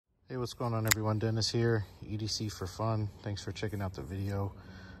Hey, what's going on everyone? Dennis here, EDC for fun. Thanks for checking out the video.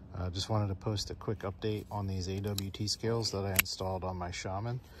 Just wanted to post a quick update on these AWT scales that I installed on my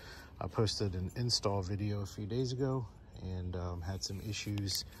Shaman. I posted an install video a few days ago and had some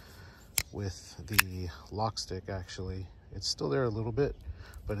issues with the lock stick. Actually, it's still there a little bit,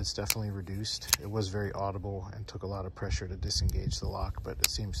 but it's definitely reduced. It was very audible and took a lot of pressure to disengage the lock, but it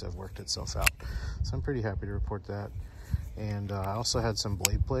seems to have worked itself out. So I'm pretty happy to report that. And I also had some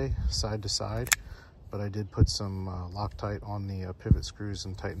blade play side to side, but I did put some Loctite on the pivot screws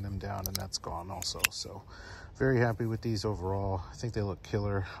and tighten them down, and that's gone also. So very happy with these overall. I think they look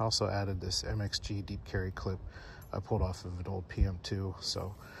killer. I also added this MXG deep carry clip I pulled off of an old PM2.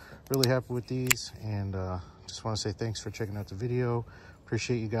 So really happy with these, and just want to say thanks for checking out the video.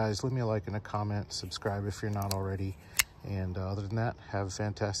 Appreciate you guys. Leave me a like and a comment. Subscribe if you're not already. And other than that, have a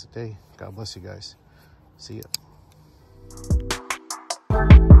fantastic day. God bless you guys. See ya.